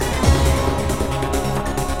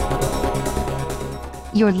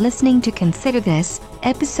You're listening to Consider This,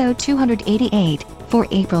 episode 288, for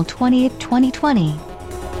April 20th, 2020.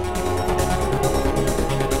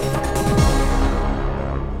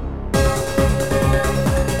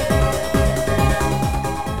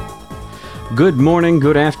 Good morning,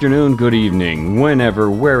 good afternoon, good evening,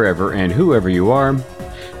 whenever, wherever, and whoever you are.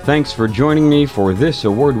 Thanks for joining me for this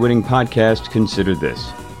award-winning podcast, Consider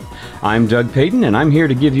This. I'm Doug Payton, and I'm here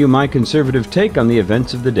to give you my conservative take on the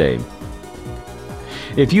events of the day.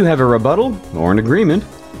 If you have a rebuttal or an agreement,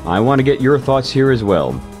 I want to get your thoughts here as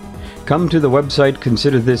well. Come to the website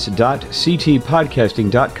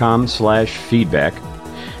considerthis.ctpodcasting.com/feedback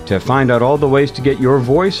to find out all the ways to get your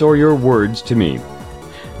voice or your words to me.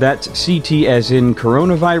 That's CT as in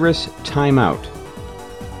coronavirus timeout.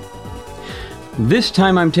 This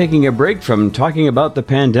time I'm taking a break from talking about the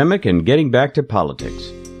pandemic and getting back to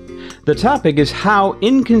politics. The topic is how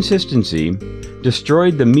inconsistency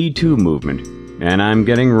destroyed the Me Too movement, and I'm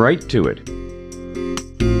getting right to it.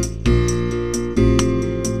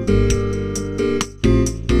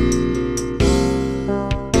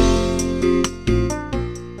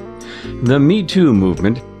 The Me Too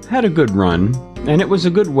movement had a good run, and it was a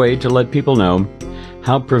good way to let people know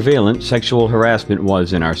how prevalent sexual harassment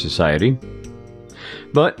was in our society.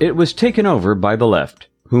 But it was taken over by the left,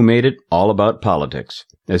 who made it all about politics.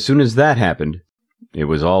 As soon as that happened, it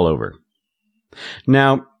was all over.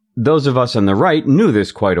 Now, those of us on the right knew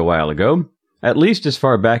this quite a while ago, at least as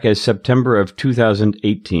far back as September of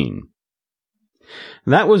 2018.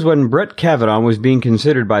 That was when Brett Kavanaugh was being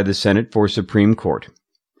considered by the Senate for Supreme Court.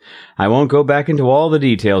 I won't go back into all the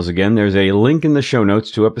details again. There's a link in the show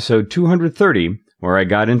notes to episode 230 where I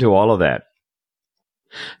got into all of that.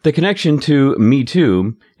 The connection to Me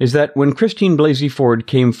Too is that when Christine Blasey Ford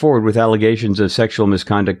came forward with allegations of sexual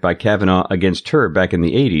misconduct by Kavanaugh against her back in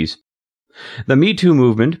the 80s, the Me Too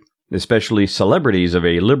movement, especially celebrities of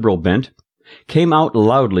a liberal bent, came out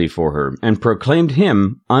loudly for her and proclaimed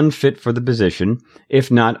him unfit for the position, if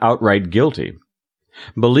not outright guilty.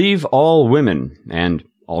 Believe all women, and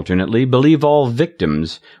alternately, believe all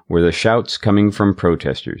victims, were the shouts coming from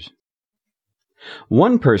protesters.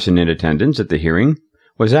 One person in attendance at the hearing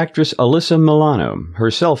was actress Alyssa Milano,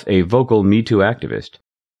 herself a vocal Me Too activist.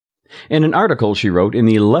 In an article she wrote in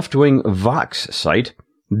the left-wing Vox site,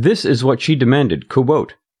 this is what she demanded,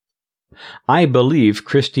 quote, "I believe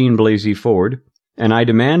Christine Blasey Ford, and I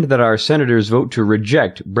demand that our senators vote to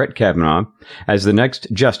reject Brett Kavanaugh as the next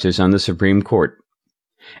justice on the Supreme Court.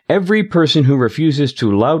 Every person who refuses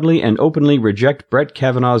to loudly and openly reject Brett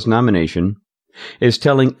Kavanaugh's nomination is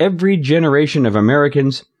telling every generation of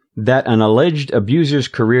Americans that an alleged abuser's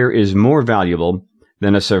career is more valuable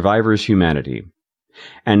than a survivor's humanity.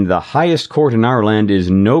 And the highest court in our land is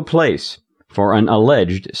no place for an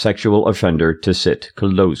alleged sexual offender to sit."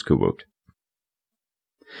 Close quote.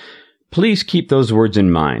 Please keep those words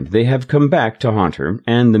in mind. They have come back to haunt her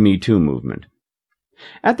and the Me Too movement.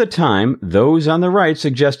 At the time, those on the right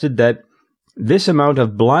suggested that this amount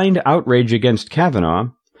of blind outrage against Kavanaugh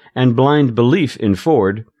and blind belief in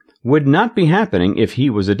Ford would not be happening if he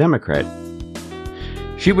was a Democrat.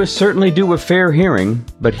 She was certainly due a fair hearing,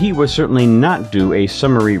 but he was certainly not due a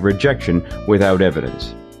summary rejection without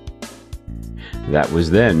evidence. That was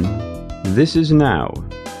then. This is now.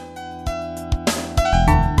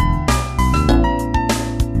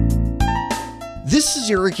 This is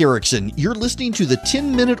Eric Erickson. You're listening to the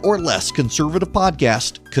 10-minute or less conservative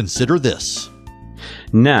podcast, Consider This.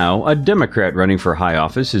 Now, a Democrat running for high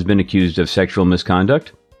office has been accused of sexual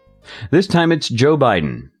misconduct. This time it's Joe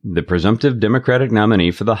Biden, the presumptive Democratic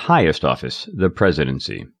nominee for the highest office, the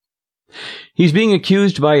presidency. He's being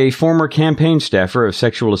accused by a former campaign staffer of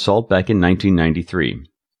sexual assault back in 1993.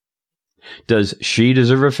 Does she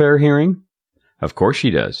deserve a fair hearing? Of course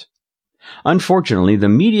she does. Unfortunately, the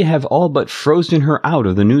media have all but frozen her out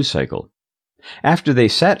of the news cycle. After they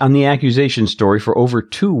sat on the accusation story for over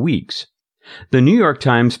 2 weeks, the New York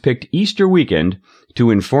Times picked Easter weekend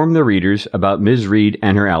to inform the readers about Ms. Reid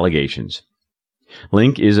and her allegations.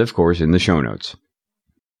 Link is, of course, in the show notes.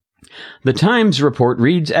 The Times report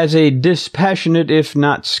reads as a dispassionate, if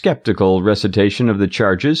not skeptical, recitation of the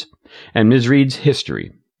charges and Ms. Reid's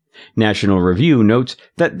history. National Review notes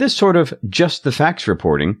that this sort of just the facts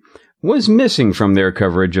reporting was missing from their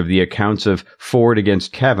coverage of the accounts of Ford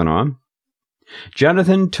against Kavanaugh.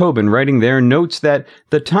 Jonathan Tobin, writing there, notes that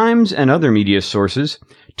the Times and other media sources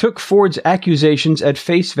took Ford's accusations at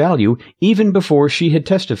face value even before she had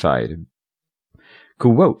testified.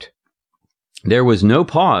 Quote, "There was no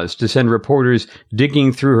pause to send reporters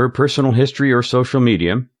digging through her personal history or social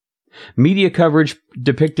media. Media coverage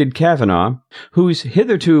depicted Kavanaugh, whose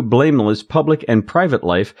hitherto blameless public and private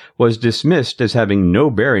life was dismissed as having no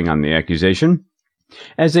bearing on the accusation,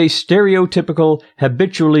 as a stereotypical,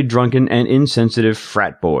 habitually drunken and insensitive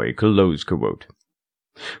frat boy, close quote.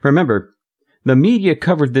 Remember, the media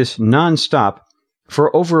covered this non-stop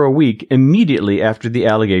for over a week immediately after the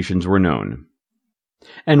allegations were known.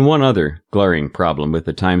 And one other glaring problem with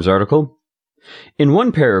the Times article. In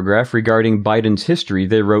one paragraph regarding Biden's history,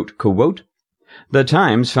 they wrote, quote, "The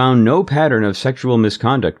Times found no pattern of sexual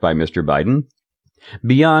misconduct by Mr. Biden,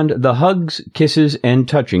 beyond the hugs, kisses, and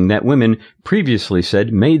touching that women previously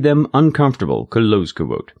said made them uncomfortable," close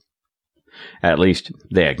quote. At least,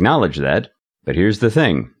 they acknowledge that, but here's the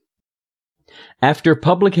thing. After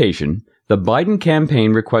publication, the Biden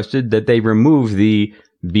campaign requested that they remove the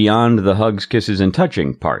 "beyond the hugs, kisses, and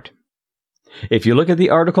touching" part. If you look at the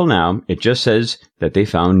article now, it just says that they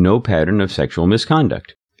found no pattern of sexual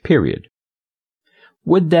misconduct, period.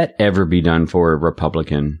 Would that ever be done for a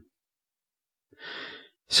Republican?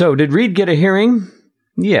 So, did Reid get a hearing?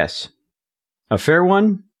 Yes. A fair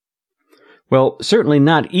one? Well, certainly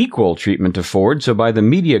not equal treatment to Ford, so by the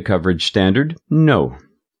media coverage standard, no.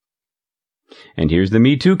 And here's the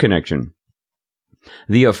Me Too connection.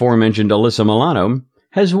 The aforementioned Alyssa Milano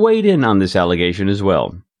has weighed in on this allegation as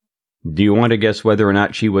well. Do you want to guess whether or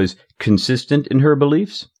not she was consistent in her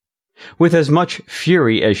beliefs? With as much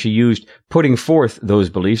fury as she used putting forth those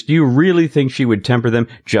beliefs, do you really think she would temper them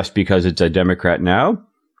just because it's a Democrat now?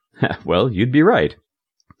 Well, you'd be right.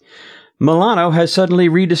 Milano has suddenly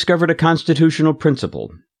rediscovered a constitutional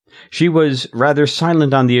principle. She was rather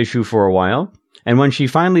silent on the issue for a while, and when she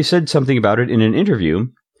finally said something about it in an interview,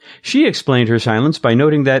 she explained her silence by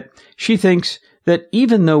noting that she thinks that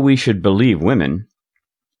even though we should believe women,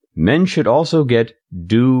 men should also get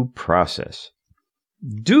due process.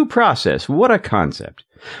 Due process, what a concept.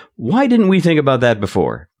 Why didn't we think about that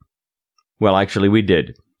before? Well, actually we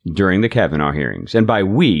did, during the Kavanaugh hearings. And by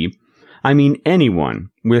we, I mean anyone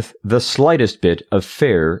with the slightest bit of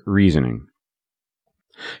fair reasoning.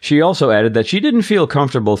 She also added that she didn't feel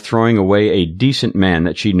comfortable throwing away a decent man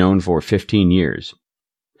that she'd known for 15 years.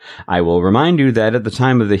 I will remind you that at the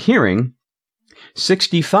time of the hearing,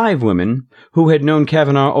 65 women who had known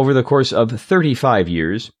Kavanaugh over the course of 35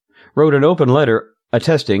 years wrote an open letter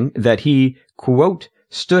attesting that he, quote,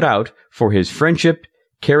 stood out for his friendship,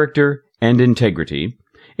 character, and integrity.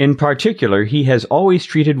 In particular, he has always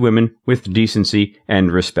treated women with decency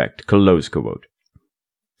and respect, close quote.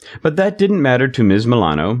 But that didn't matter to Ms.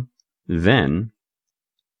 Milano then.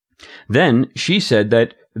 Then she said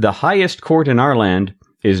that the highest court in our land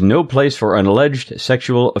is no place for an alleged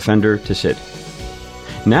sexual offender to sit.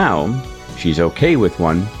 Now, she's okay with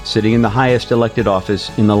one sitting in the highest elected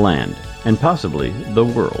office in the land, and possibly the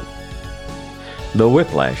world. The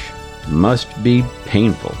whiplash must be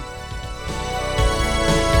painful.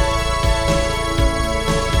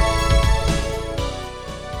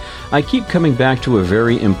 I keep coming back to a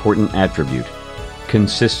very important attribute: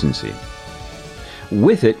 consistency.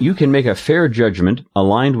 With it, you can make a fair judgment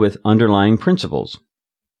aligned with underlying principles.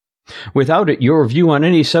 Without it, your view on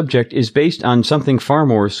any subject is based on something far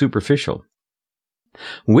more superficial.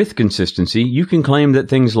 With consistency, you can claim that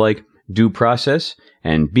things like due process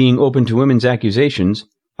and being open to women's accusations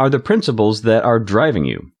are the principles that are driving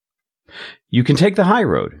you. You can take the high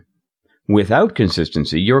road. Without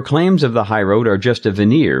consistency, your claims of the high road are just a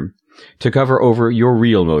veneer to cover over your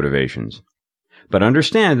real motivations. But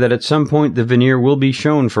understand that at some point the veneer will be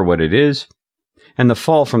shown for what it is, and the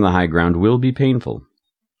fall from the high ground will be painful.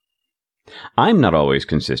 I'm not always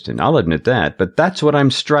consistent, I'll admit that, but that's what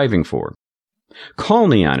I'm striving for. Call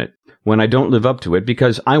me on it when I don't live up to it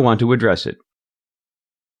because I want to address it.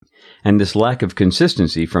 And this lack of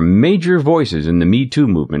consistency from major voices in the Me Too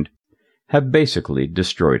movement have basically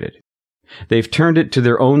destroyed it. They've turned it to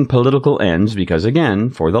their own political ends because,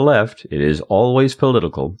 again, for the left, it is always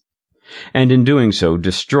political, and in doing so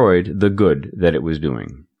destroyed the good that it was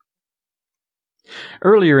doing.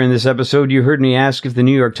 Earlier in this episode, you heard me ask if the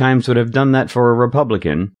New York Times would have done that for a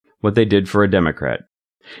Republican, what they did for a Democrat.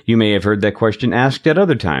 You may have heard that question asked at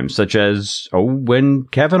other times, such as, when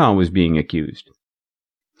Kavanaugh was being accused.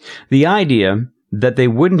 The idea that they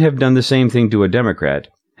wouldn't have done the same thing to a Democrat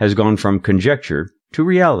has gone from conjecture to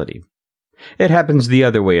reality. It happens the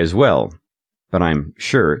other way as well, but I'm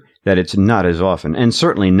sure that it's not as often, and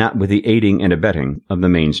certainly not with the aiding and abetting of the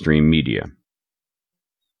mainstream media.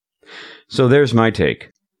 So there's my take.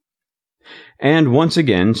 And once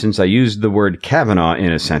again, since I used the word Kavanaugh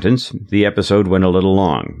in a sentence, the episode went a little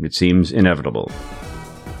long. It seems inevitable.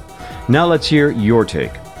 Now let's hear your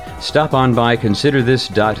take. Stop on by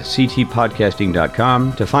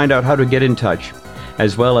considerthis.ctpodcasting.com to find out how to get in touch,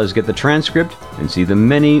 as well as get the transcript and see the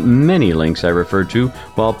many, many links I referred to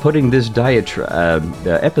while putting this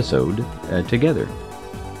episode together.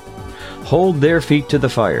 Hold their feet to the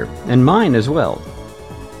fire, and mine as well.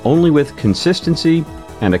 Only with consistency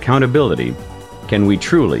and accountability can we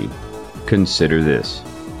truly consider this.